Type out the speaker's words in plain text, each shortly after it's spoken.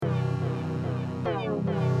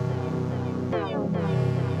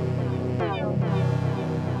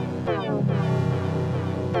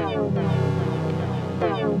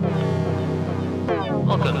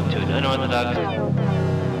Welcome to an unorthodox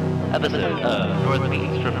episode of North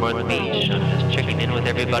Beach from North Beach. I'm just checking in with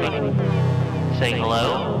everybody, saying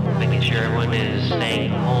hello, making sure everyone is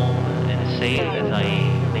staying home and safe as I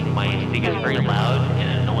make my speakers very loud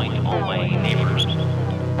and annoying all my neighbors.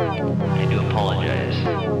 I do apologize.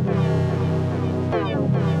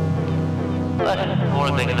 But I want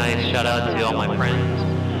to make a nice shout out to all my friends,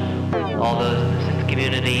 all those in the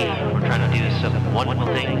community. We're trying to do some wonderful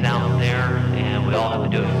things out there, and we all have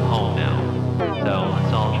to do it from home now. So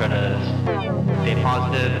let's all try to stay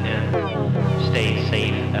positive and stay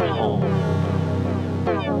safe at home.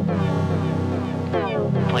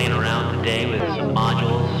 Playing around today with some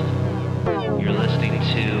modules. You're listening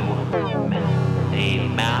to a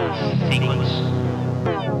math sequence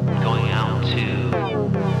going out to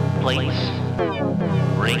plates,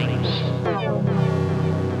 rings,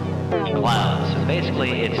 clouds. So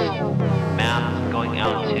basically it's math going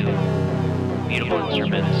out to mutable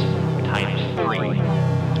instruments times 3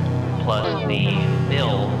 plus the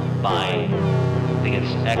mill by, I think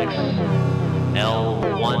it's XL13.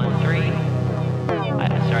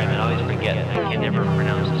 Sorry, man, I always forget. I can never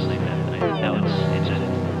pronounce this thing.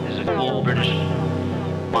 It's a cool British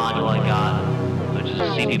module I got, which is a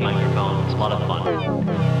CD microphone. It's a lot of fun.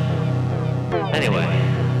 Anyway,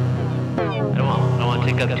 I don't want to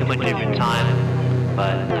take up too much of your time,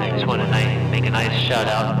 but I just want to make a nice shout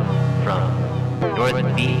out from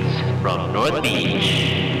North Beach.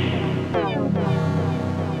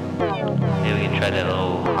 Maybe we can try that a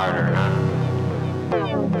little harder, huh?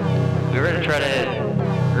 We were going to try to,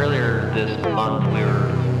 earlier this month, we were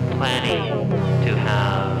planning to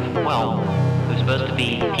have, it was supposed to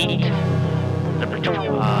be Pete, number 12,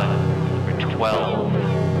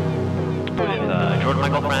 with Jordan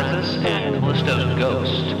Michael Francis and Callisto's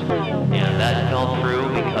Ghost. And that fell through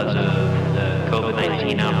because of the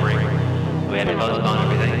COVID-19 outbreak. We had to postpone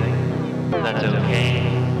everything. That's okay.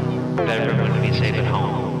 Better everyone to be safe at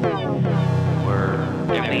home.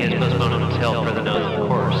 Everything is postponed until further notice, of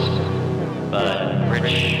course. But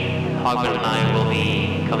Rich Hogman and I will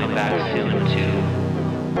be coming back soon to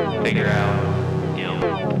figure out,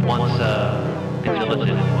 once things are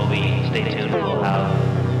lifted, stay tuned, we'll have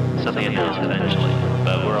something announced eventually.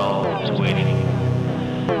 But we're all just waiting.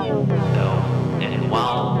 So, and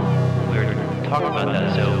while we're talking about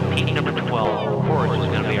that, so Peak number 12, of course, is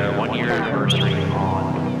going to be our 1-year anniversary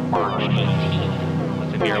on March 18th.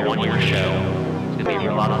 It's going to be our 1-year show. It's going to be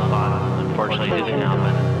a lot of fun. Unfortunately, it didn't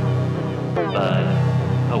happen. But,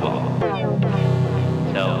 oh well.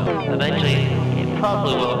 So, eventually, it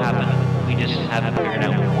probably will happen. We just haven't figured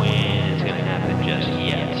out when it's going to happen just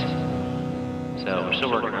yet. So, we're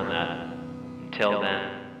still working on that. Until then,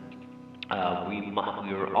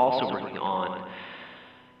 we were also working on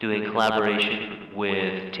doing a collaboration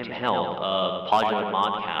with Tim Held of Podular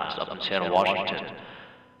Modcast up in Seattle, Washington.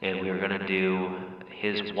 And we were going to do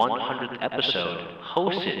his 100th episode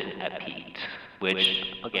hosted at Pete,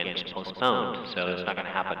 which, again, is postponed, so it's not going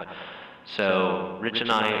to happen. So Rich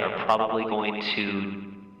and I are probably going to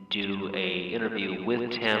do a interview with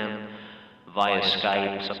Tim via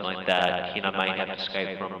Skype, something like that. He and I might have to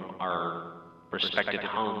Skype from our respective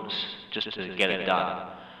homes just to get it done.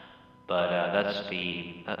 But that's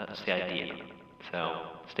the idea. So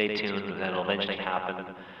stay tuned. That'll eventually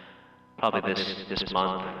happen. Probably this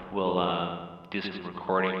month we'll do some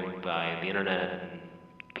recording by the internet and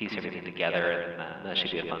piece everything together, and that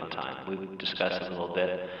should be a fun time. We've discussed it a little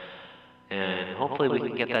bit, and hopefully we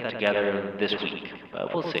can get that together this week.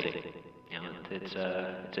 But we'll see. It's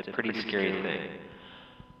a pretty scary thing.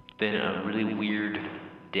 It's been a really weird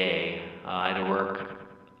day. I had to work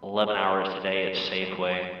 11 hours today at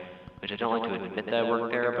Safeway, which I don't like to admit that I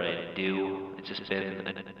work there, but I do. It's just been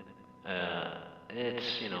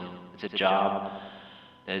it's a job.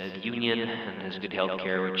 There's union and there's good health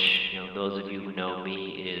care, which, those of you who know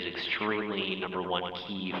me, is extremely number one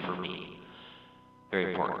key for me.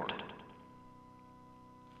 Very important.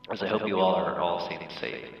 As I hope you all are all staying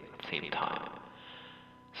safe at the same time.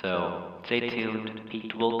 So, stay tuned.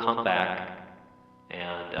 Pete will come back.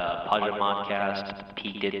 And Podular Modcast,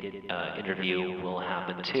 Pete did interview will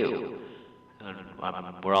happen too.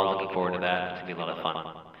 We're all looking forward to that. It's going to be a lot of fun.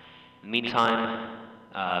 In the meantime,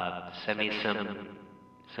 send me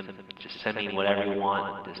just send me whatever you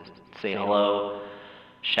want. Just say hello.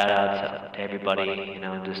 Shout out to everybody.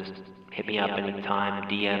 Just hit me up anytime.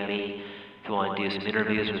 DM me. If you want to do some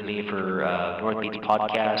interviews with me for North Beach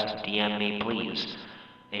Podcast, DM me, please.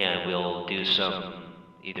 And we'll do some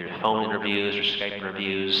either phone interviews or Skype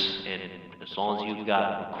interviews. And as long as you've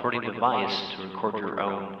got a recording device to record your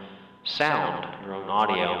own sound, your own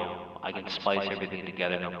audio, I can splice everything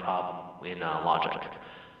together, no problem. in Logic,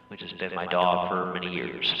 which has been my dog for many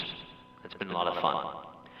years. It's been a lot of fun.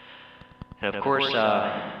 And of course,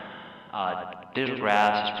 Digital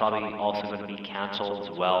Grass is probably also going to be canceled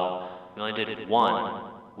as well. We only did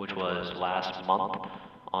one, which was last month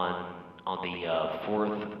on the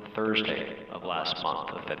fourth Thursday of last month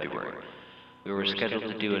of February. We were scheduled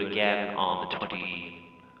to do it again on the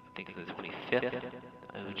 25th,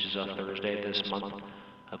 which is a Thursday this month.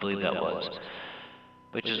 I believe that was.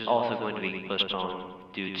 Which is also going to be postponed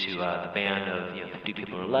due to the ban of 50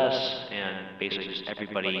 people or less, and basically just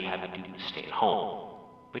everybody having to stay at home,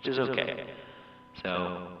 which is okay.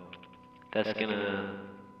 So that's gonna,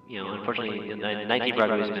 unfortunately, 19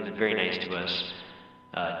 Broadway has been very nice to us.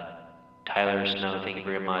 Tyler Snow, thank you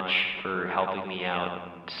very much for helping me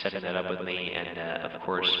out and setting that up with me, and of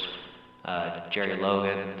course, Jerry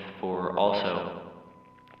Logan for also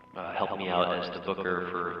helping me out as the booker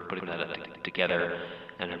for putting that together.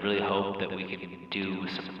 And I really hope that we can do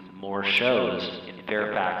some more shows in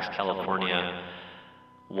Fairfax, California,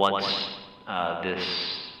 once the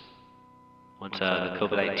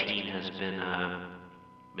COVID-19 has been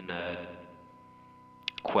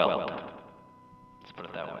quelled. Let's put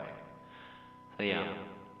it that way. So yeah,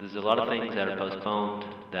 there's a lot of things that are postponed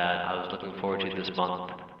that I was looking forward to this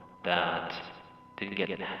month that didn't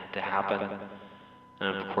get to happen.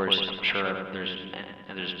 And of course, I'm sure there's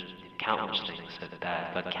countless things that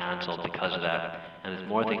got canceled because of that. And there's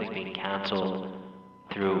more things being canceled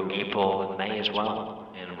through April and May as well.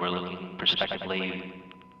 And we're looking prospectively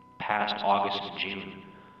past August and June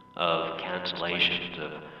of cancellations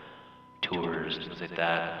of tours and things like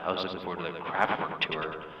that. I was looking forward to the Kraftwerk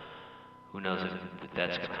tour. Who knows if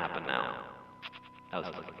that's going to happen now. That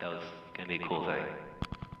was going to be a cool thing.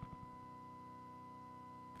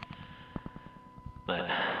 But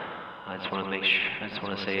I just want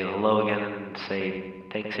to say hello again and say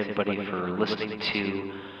thanks everybody for listening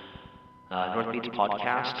to North Beats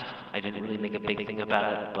podcast. I didn't really make a big thing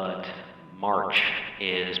about it, but March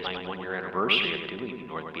is my 1-year anniversary of doing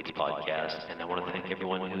North Beats podcast, and I want to thank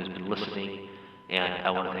everyone who has been listening, and I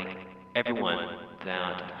want to thank everyone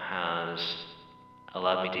that has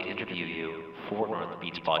allowed me to interview you for North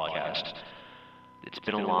Beats podcast. It's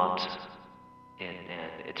been a lot, and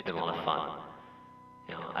it's been a lot of fun.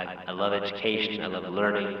 I love education, I love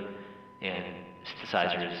learning, and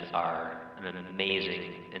synthesizers are an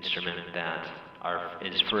amazing instrument that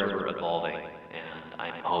is forever evolving, and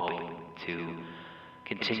I'm hoping to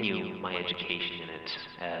continue my education in it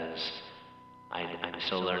as I'm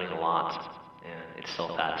still learning a lot, and it's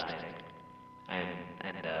still fascinating. I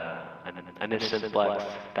miss Synthplex.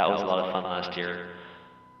 That was a lot of fun last year.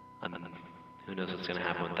 Who knows what's going to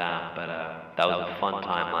happen with that, but that was a fun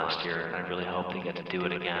time last year, and I really hope to get to do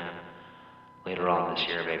it again later on this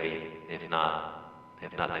year, maybe, if not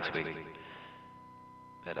next week.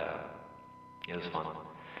 But it was fun.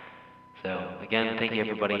 So again, thank you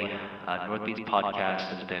everybody. North Beats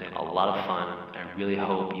podcast has been a lot of fun. I really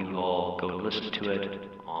hope you all go listen to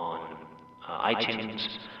it on iTunes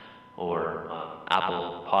or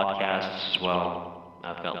Apple Podcasts as well.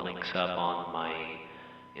 I've got links up on my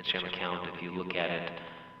Instagram account if you look at it.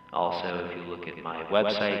 Also, if you look at my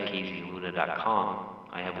website, kzluna.com,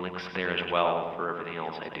 I have links there as well for everything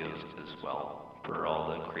else I do as well, for all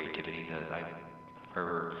the creativity that I'm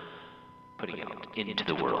ever putting out into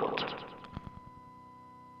the world.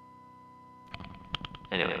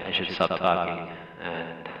 Anyway, I should stop talking,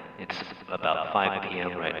 and it's about 5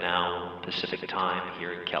 p.m. right now, Pacific time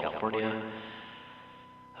here in California.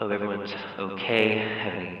 Hope everyone's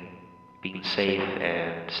okay, being safe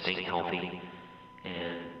and staying healthy,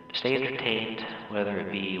 and stay entertained, whether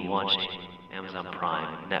it be watching Amazon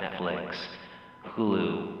Prime, Netflix,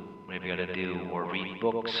 Hulu, whatever you gotta do, or read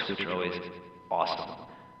books, which are always awesome.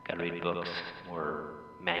 Gotta read books or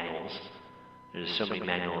manuals. There's so many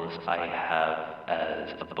manuals I have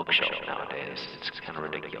as a bookshelf nowadays. It's kind of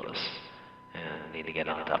ridiculous, and I need to get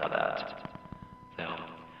on top of that. So,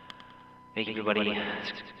 thank you everybody.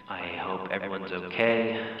 I hope everyone's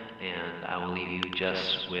okay, and I will leave you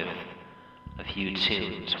just with a few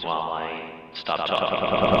tunes while I stop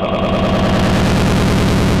talking.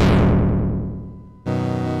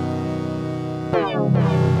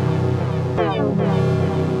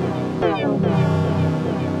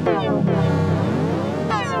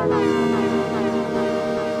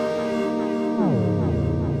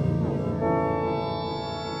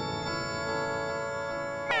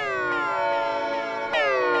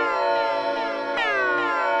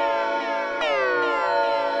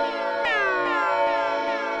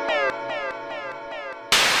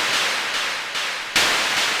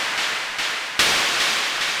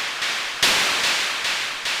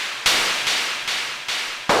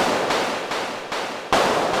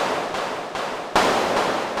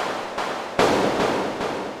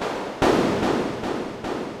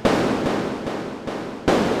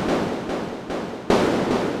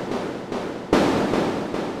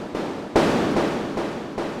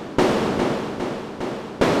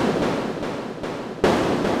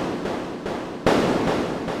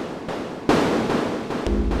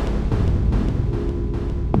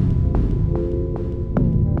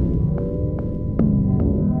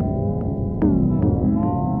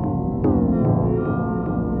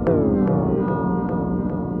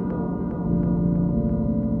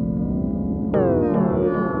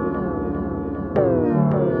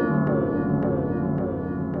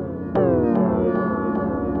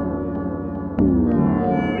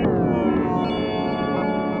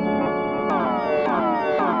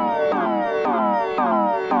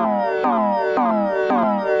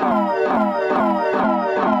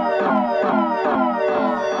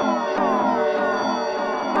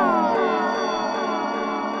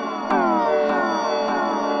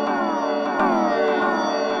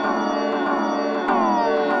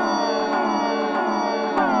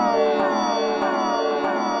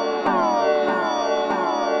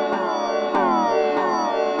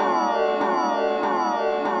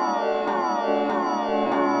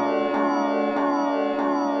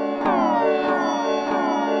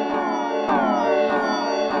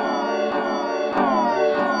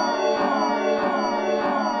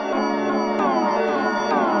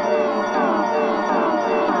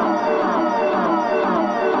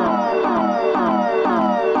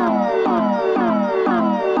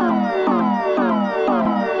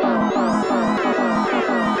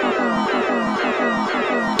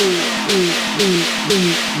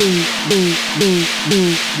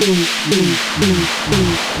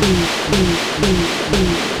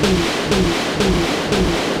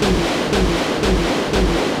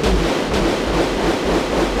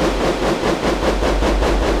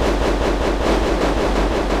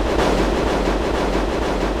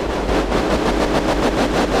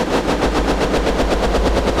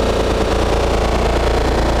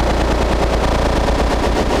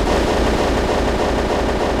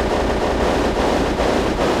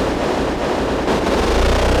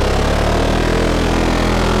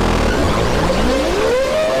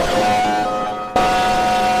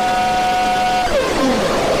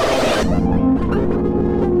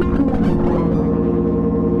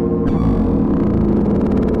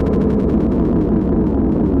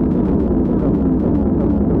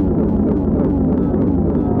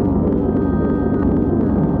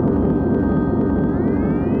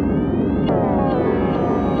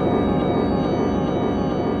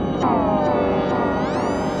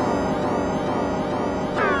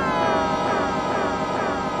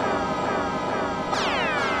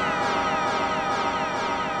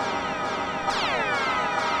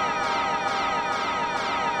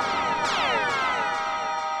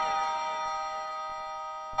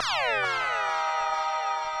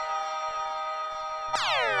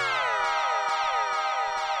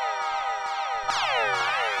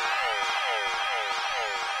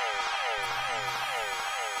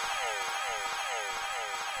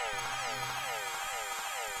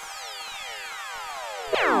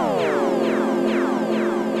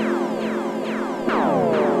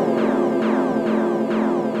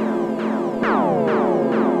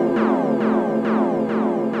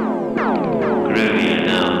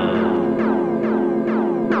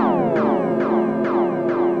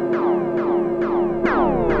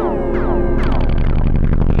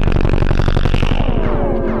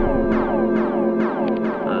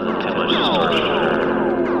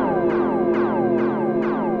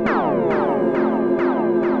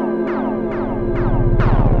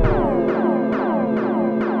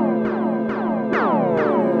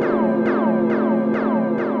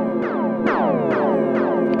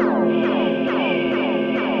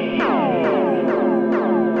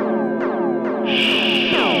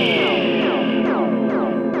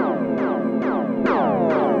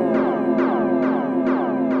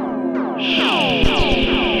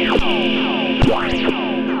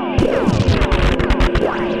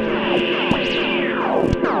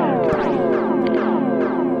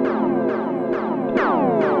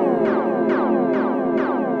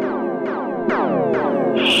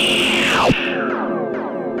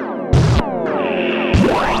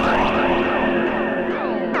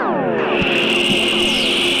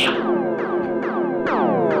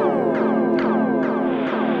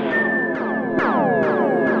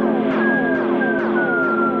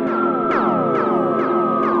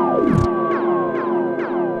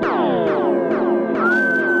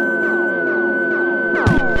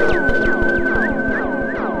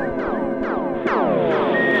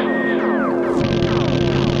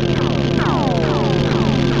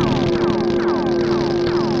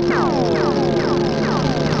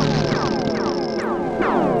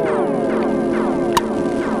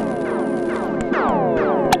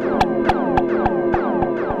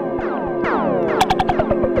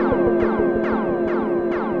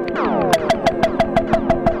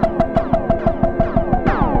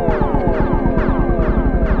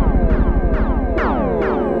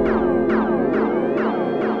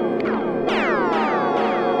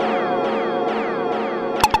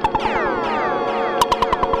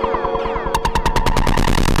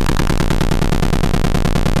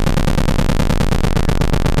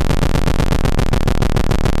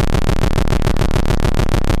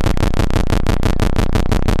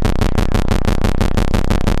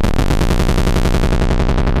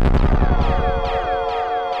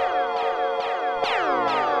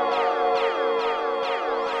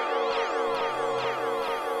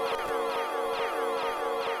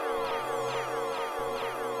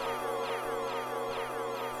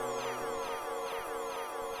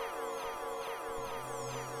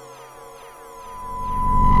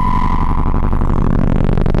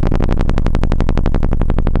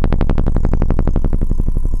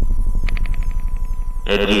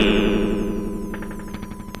 Adieu.